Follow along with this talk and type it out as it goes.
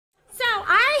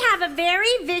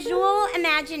very visual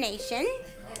imagination,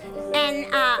 and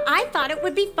I thought it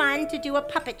would be fun to do a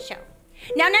puppet show.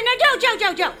 No,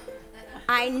 Joe.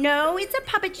 I know it's a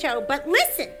puppet show, but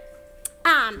listen.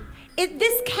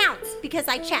 This counts because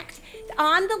I checked.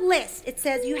 On the list, it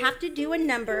says you have to do a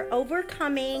number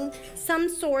overcoming some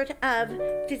sort of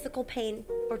physical pain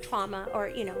or trauma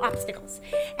or, obstacles.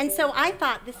 And so I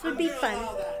thought this would be fun.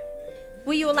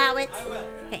 Will you allow it?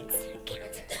 Thanks.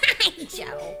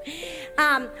 Joe.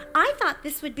 I thought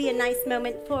this would be a nice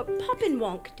moment for Pop and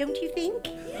Wonk, don't you think?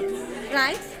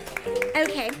 Right?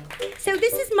 Okay. So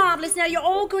this is marvelous. Now you're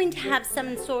all going to have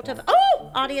some sort of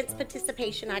audience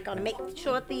participation. I gotta make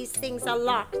sure these things are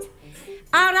locked.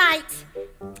 All right,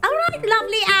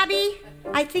 lovely Abby.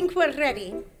 I think we're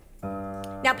ready.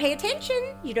 Now pay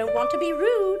attention. You don't want to be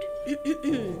rude.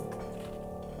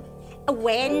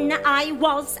 When I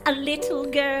was a little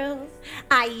girl,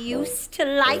 I used to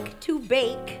like to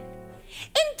bake.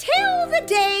 Until the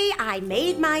day I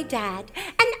made my dad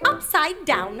an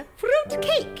upside-down fruit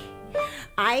cake.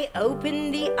 I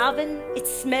opened the oven, it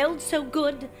smelled so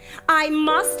good, I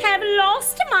must have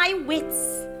lost my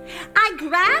wits. I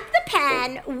grabbed the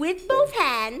pan with both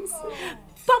hands,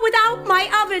 but without my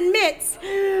oven mitts.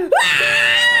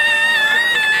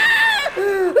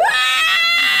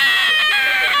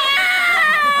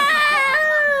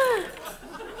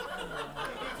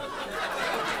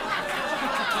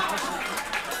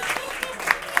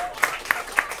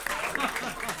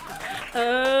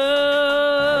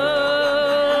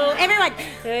 Everyone.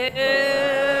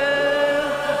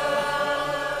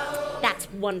 That's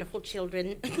wonderful,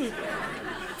 children.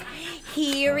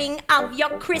 Hearing of your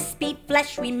crispy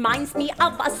flesh reminds me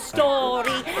of a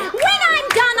story. When I'm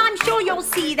done, I'm sure you'll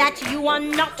see that you are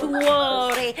not to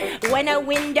worry. When a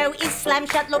window is slammed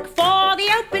shut, look for the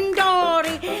open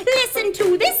dory. Listen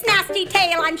to this nasty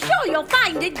tale, I'm sure you'll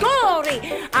find it gory.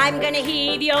 I'm gonna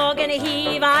heave, you're gonna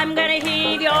heave, I'm gonna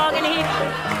heave, you're gonna heave.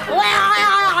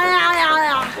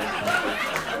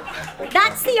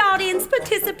 That's the audience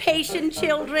participation,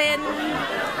 children.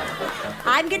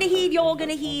 I'm gonna heave, you're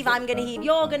gonna heave, I'm gonna heave,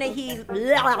 you're gonna heave.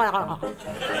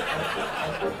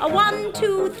 1,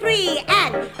 2, 3,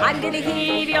 and I'm gonna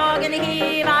heave, you're gonna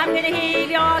heave, I'm gonna heave,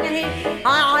 you're gonna heave.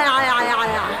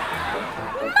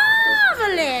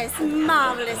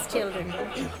 Marvelous, children.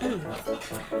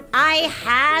 I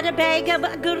had a bag of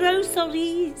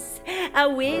groceries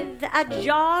with a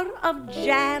jar of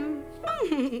jam.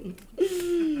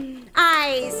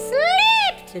 I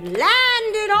slipped and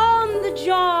landed on the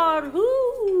jar.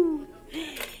 Ooh.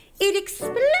 It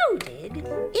exploded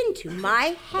into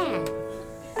my hand.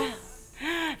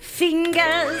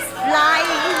 Fingers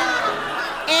flying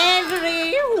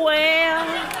everywhere.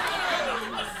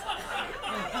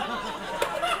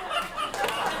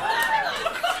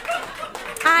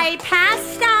 I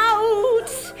passed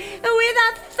out with a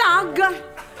thug.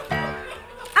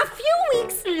 A few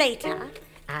weeks later,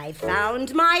 I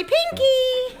found my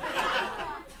pinky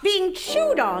being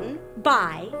chewed on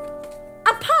by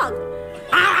a pug.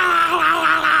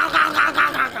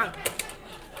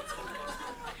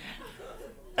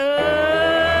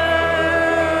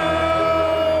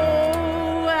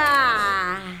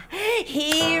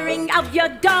 Hearing of your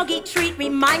doggy treat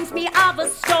reminds me of a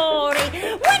story.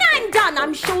 When I'm done,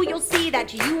 I'm sure you'll see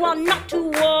that you are not to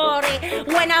worry.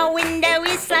 When a window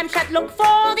is slammed shut, look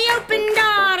for the open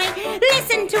dory.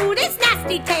 Listen to this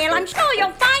nasty tale, I'm sure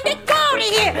you'll find it gory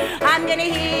here. I'm gonna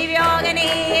heave, you're gonna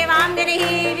heave, I'm gonna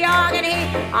heave, you're gonna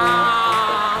heave.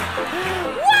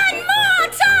 One more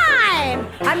time!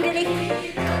 I'm gonna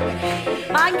heave,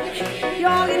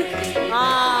 you're gonna heave.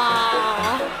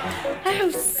 Oh,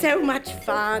 so much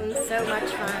fun, so much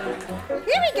fun.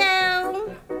 Here we go.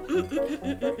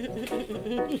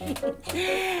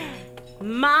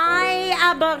 My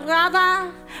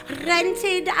brother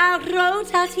rented a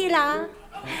rototiller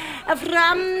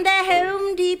from the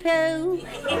Home Depot.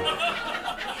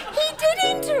 He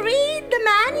didn't read the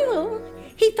manual.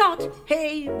 He thought,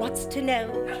 hey, what's to know?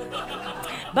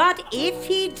 But if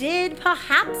he did,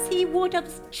 perhaps he would have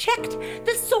checked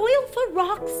the soil for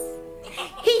rocks.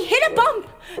 He hit a bump.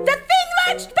 The thing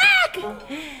lurched back.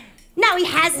 Now he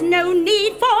has no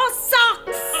need for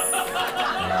socks.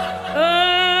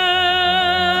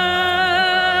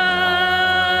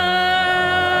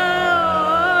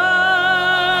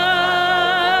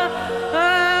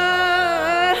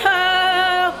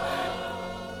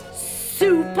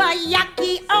 Super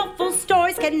yucky, awful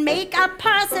stories can make a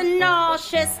person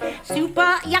nauseous.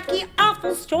 Super yucky,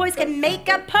 awful stories can make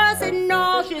a person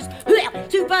nauseous.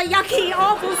 Super yucky,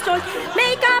 awful stories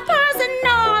make a person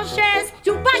nauseous.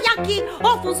 Super yucky,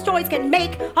 awful stories can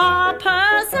make a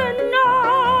person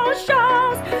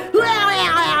nauseous.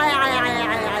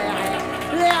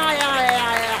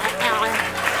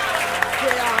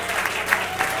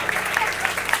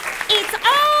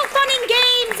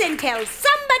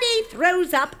 somebody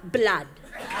throws up blood.